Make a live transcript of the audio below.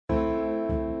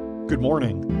Good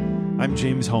morning. I'm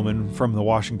James Hohman from The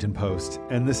Washington Post,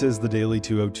 and this is the Daily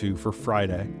 202 for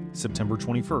Friday, September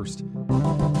 21st.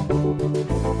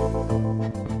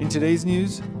 In today's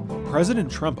news, President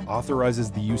Trump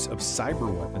authorizes the use of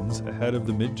cyber weapons ahead of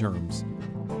the midterms.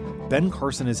 Ben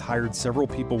Carson has hired several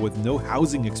people with no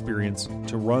housing experience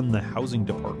to run the housing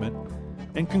department,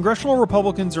 and congressional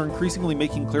Republicans are increasingly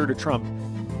making clear to Trump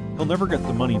he'll never get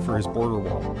the money for his border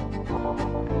wall.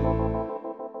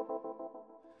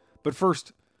 But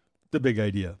first, the big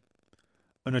idea.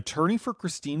 An attorney for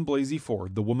Christine Blasey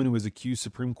Ford, the woman who has accused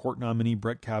Supreme Court nominee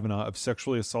Brett Kavanaugh of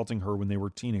sexually assaulting her when they were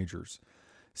teenagers,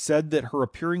 said that her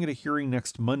appearing at a hearing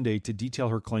next Monday to detail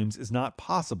her claims is not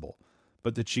possible,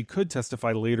 but that she could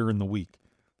testify later in the week.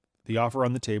 The offer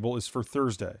on the table is for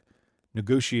Thursday.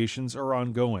 Negotiations are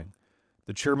ongoing.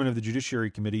 The chairman of the Judiciary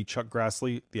Committee, Chuck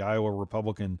Grassley, the Iowa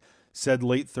Republican, said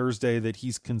late Thursday that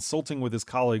he's consulting with his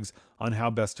colleagues on how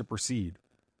best to proceed.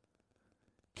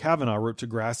 Kavanaugh wrote to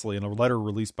Grassley in a letter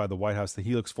released by the White House that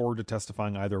he looks forward to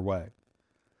testifying either way.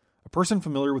 A person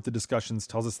familiar with the discussions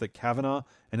tells us that Kavanaugh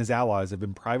and his allies have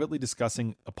been privately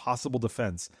discussing a possible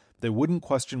defense that wouldn't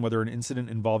question whether an incident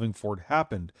involving Ford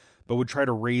happened, but would try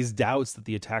to raise doubts that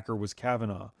the attacker was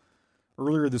Kavanaugh.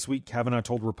 Earlier this week, Kavanaugh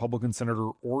told Republican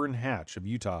Senator Orrin Hatch of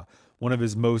Utah, one of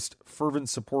his most fervent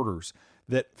supporters,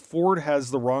 that Ford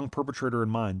has the wrong perpetrator in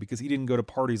mind because he didn't go to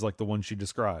parties like the one she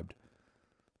described.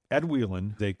 Ed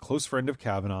Whelan, a close friend of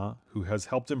Kavanaugh, who has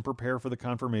helped him prepare for the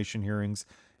confirmation hearings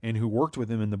and who worked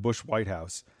with him in the Bush White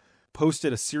House,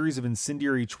 posted a series of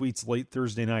incendiary tweets late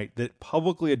Thursday night that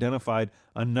publicly identified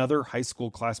another high school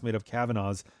classmate of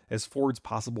Kavanaugh's as Ford's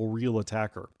possible real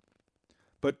attacker.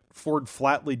 But Ford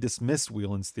flatly dismissed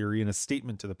Whelan's theory in a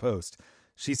statement to the Post.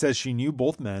 She says she knew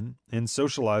both men and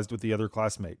socialized with the other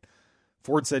classmate.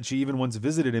 Ford said she even once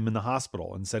visited him in the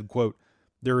hospital and said, quote,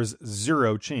 "There is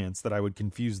zero chance that I would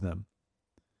confuse them."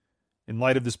 In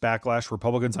light of this backlash,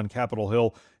 Republicans on Capitol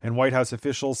Hill and White House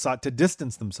officials sought to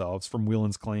distance themselves from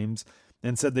Whelan's claims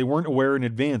and said they weren't aware in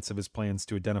advance of his plans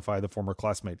to identify the former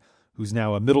classmate, who's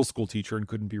now a middle school teacher and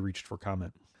couldn't be reached for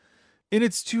comment. In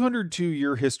its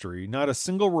 202-year history, not a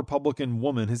single Republican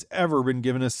woman has ever been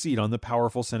given a seat on the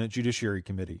powerful Senate Judiciary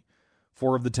Committee.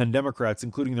 4 of the 10 Democrats,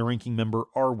 including the ranking member,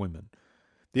 are women.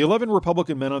 The 11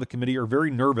 Republican men on the committee are very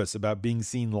nervous about being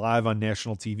seen live on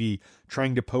national TV,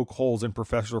 trying to poke holes in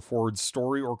Professor Ford's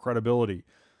story or credibility.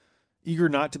 Eager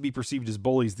not to be perceived as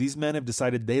bullies, these men have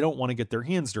decided they don't want to get their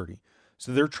hands dirty.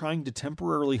 So they're trying to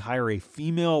temporarily hire a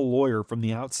female lawyer from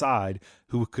the outside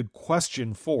who could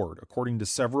question Ford, according to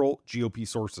several GOP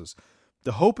sources.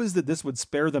 The hope is that this would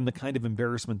spare them the kind of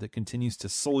embarrassment that continues to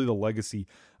sully the legacy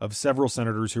of several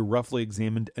senators who roughly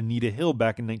examined Anita Hill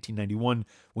back in 1991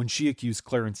 when she accused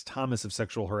Clarence Thomas of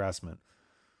sexual harassment.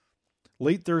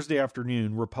 Late Thursday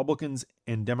afternoon, Republicans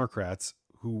and Democrats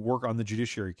who work on the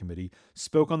Judiciary Committee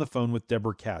spoke on the phone with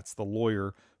Deborah Katz, the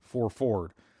lawyer for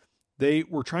Ford. They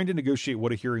were trying to negotiate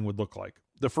what a hearing would look like.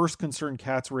 The first concern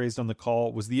Katz raised on the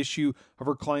call was the issue of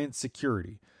her client's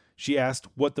security. She asked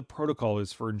what the protocol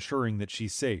is for ensuring that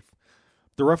she's safe.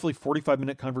 The roughly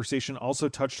 45-minute conversation also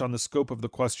touched on the scope of the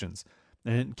questions,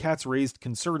 and Katz raised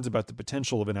concerns about the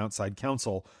potential of an outside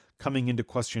counsel coming in to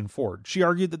question Ford. She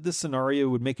argued that this scenario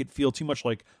would make it feel too much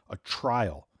like a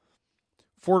trial.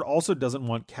 Ford also doesn't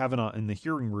want Kavanaugh in the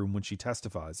hearing room when she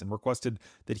testifies and requested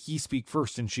that he speak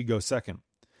first and she go second.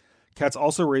 Katz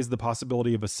also raised the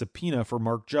possibility of a subpoena for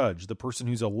Mark Judge, the person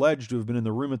who's alleged to have been in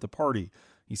the room at the party.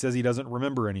 He says he doesn't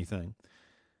remember anything.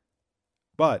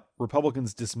 But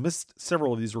Republicans dismissed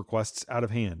several of these requests out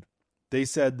of hand. They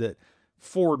said that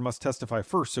Ford must testify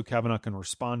first so Kavanaugh can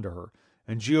respond to her.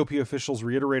 And GOP officials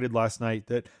reiterated last night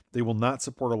that they will not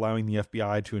support allowing the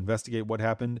FBI to investigate what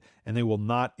happened, and they will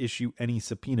not issue any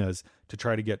subpoenas to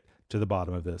try to get to the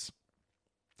bottom of this.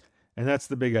 And that's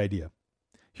the big idea.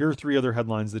 Here are 3 other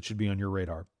headlines that should be on your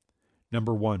radar.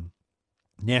 Number 1,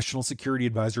 National Security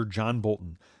Advisor John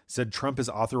Bolton said Trump has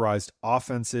authorized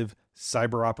offensive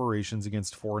cyber operations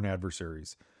against foreign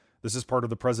adversaries. This is part of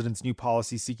the president's new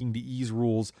policy seeking to ease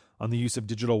rules on the use of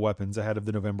digital weapons ahead of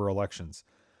the November elections.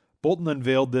 Bolton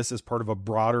unveiled this as part of a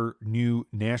broader new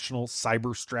national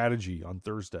cyber strategy on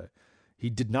Thursday. He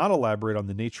did not elaborate on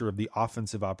the nature of the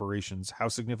offensive operations, how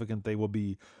significant they will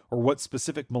be, or what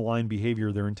specific malign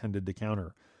behavior they're intended to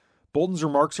counter. Bolton's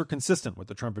remarks are consistent with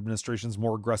the Trump administration's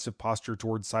more aggressive posture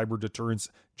towards cyber deterrence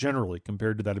generally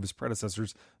compared to that of his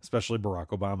predecessors, especially Barack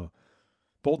Obama.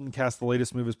 Bolton cast the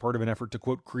latest move as part of an effort to,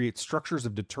 quote, create structures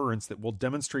of deterrence that will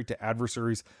demonstrate to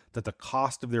adversaries that the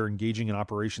cost of their engaging in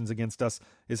operations against us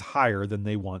is higher than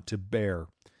they want to bear.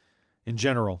 In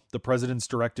general, the president's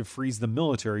directive frees the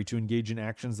military to engage in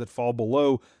actions that fall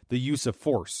below the use of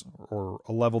force, or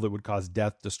a level that would cause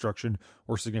death, destruction,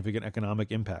 or significant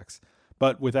economic impacts,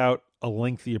 but without a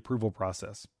lengthy approval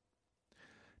process.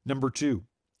 Number 2,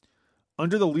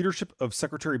 under the leadership of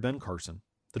Secretary Ben Carson,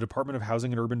 the Department of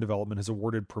Housing and Urban Development has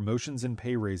awarded promotions and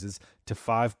pay raises to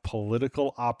 5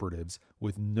 political operatives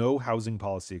with no housing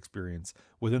policy experience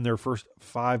within their first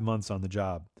 5 months on the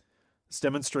job. This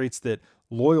demonstrates that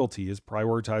loyalty is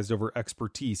prioritized over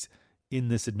expertise in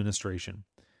this administration.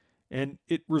 And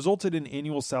it resulted in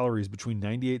annual salaries between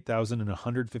 $98,000 and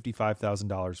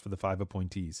 $155,000 for the 5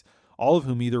 appointees, all of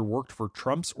whom either worked for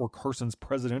Trump's or Carson's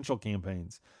presidential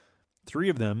campaigns. 3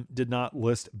 of them did not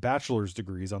list bachelor's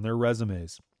degrees on their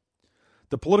resumes.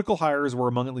 The political hires were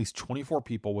among at least 24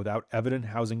 people without evident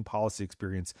housing policy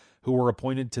experience who were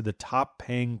appointed to the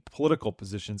top-paying political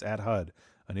positions at HUD,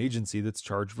 an agency that's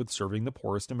charged with serving the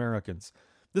poorest Americans.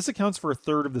 This accounts for a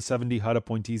third of the 70 HUD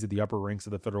appointees at the upper ranks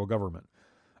of the federal government.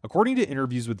 According to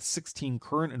interviews with 16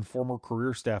 current and former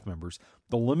career staff members,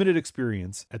 the limited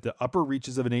experience at the upper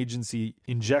reaches of an agency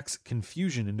injects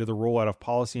confusion into the rollout of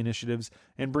policy initiatives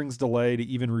and brings delay to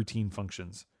even routine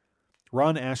functions.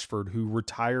 Ron Ashford, who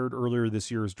retired earlier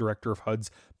this year as director of HUD's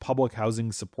Public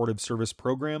Housing Supportive Service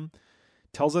Program,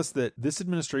 tells us that this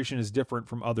administration is different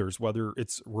from others, whether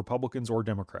it's Republicans or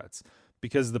Democrats,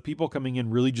 because the people coming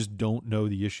in really just don't know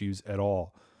the issues at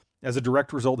all. As a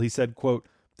direct result, he said, quote,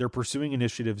 they're pursuing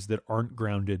initiatives that aren't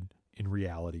grounded in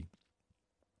reality.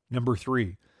 Number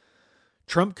 3,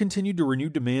 Trump continued to renew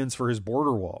demands for his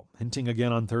border wall, hinting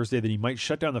again on Thursday that he might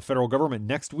shut down the federal government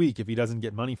next week if he doesn't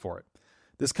get money for it.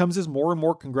 This comes as more and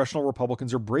more congressional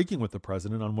Republicans are breaking with the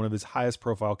president on one of his highest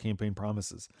profile campaign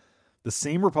promises. The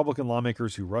same Republican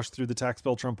lawmakers who rushed through the tax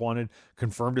bill Trump wanted,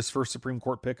 confirmed his first Supreme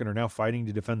Court pick, and are now fighting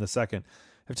to defend the second,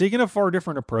 have taken a far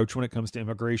different approach when it comes to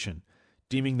immigration,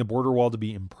 deeming the border wall to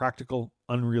be impractical,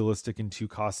 unrealistic, and too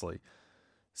costly.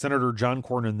 Senator John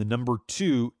Cornyn, the number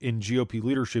 2 in GOP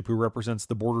leadership who represents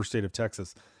the border state of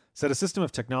Texas, said a system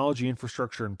of technology,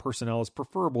 infrastructure, and personnel is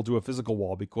preferable to a physical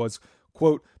wall because,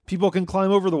 quote, people can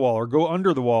climb over the wall or go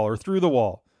under the wall or through the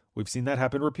wall. We've seen that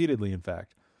happen repeatedly, in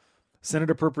fact.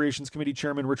 Senate Appropriations Committee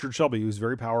Chairman Richard Shelby, who's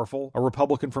very powerful, a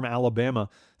Republican from Alabama,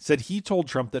 said he told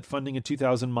Trump that funding a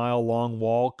 2,000-mile-long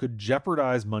wall could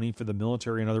jeopardize money for the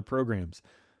military and other programs.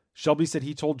 Shelby said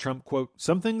he told Trump, quote,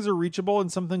 some things are reachable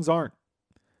and some things aren't.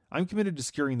 I'm committed to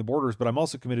securing the borders, but I'm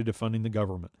also committed to funding the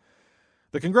government.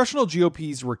 The congressional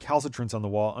GOP's recalcitrance on the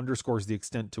wall underscores the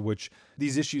extent to which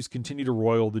these issues continue to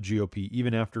roil the GOP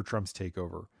even after Trump's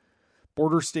takeover.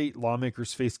 Border state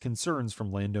lawmakers face concerns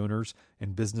from landowners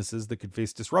and businesses that could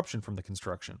face disruption from the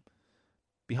construction.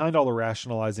 Behind all the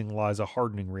rationalizing lies a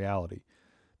hardening reality.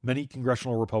 Many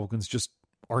congressional Republicans just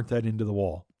aren't that into the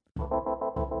wall.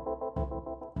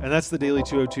 And that's the Daily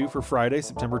 202 for Friday,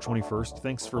 September 21st.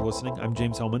 Thanks for listening. I'm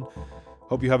James Hellman.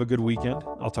 Hope you have a good weekend.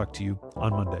 I'll talk to you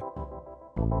on Monday.